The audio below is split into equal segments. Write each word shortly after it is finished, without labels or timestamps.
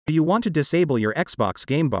Do you want to disable your Xbox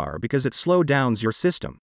Game Bar because it slows down your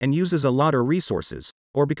system and uses a lot of resources,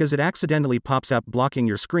 or because it accidentally pops up blocking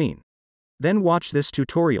your screen? Then watch this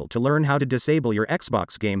tutorial to learn how to disable your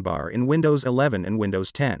Xbox Game Bar in Windows 11 and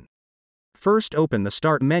Windows 10. First open the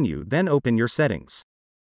Start menu, then open your settings.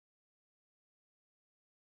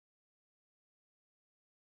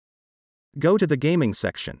 Go to the Gaming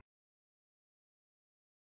section.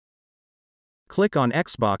 Click on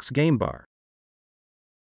Xbox Game Bar.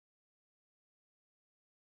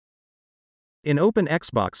 In Open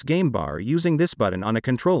Xbox Game Bar using this button on a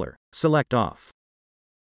controller, select Off.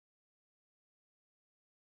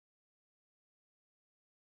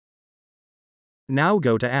 Now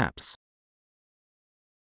go to Apps.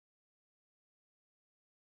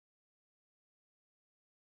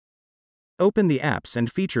 Open the Apps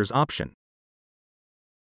and Features option.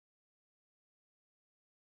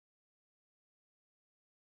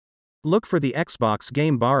 Look for the Xbox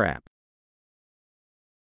Game Bar app.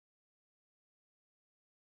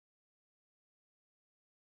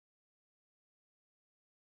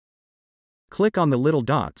 Click on the little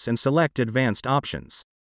dots and select Advanced Options.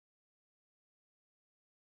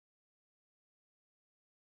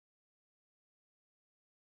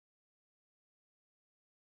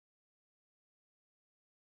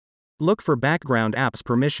 Look for Background Apps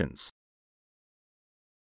Permissions.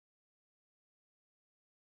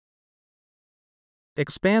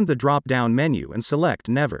 Expand the drop-down menu and select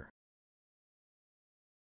Never.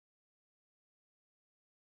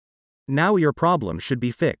 Now your problem should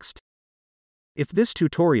be fixed. If this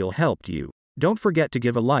tutorial helped you, don't forget to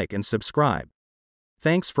give a like and subscribe.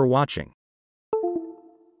 Thanks for watching.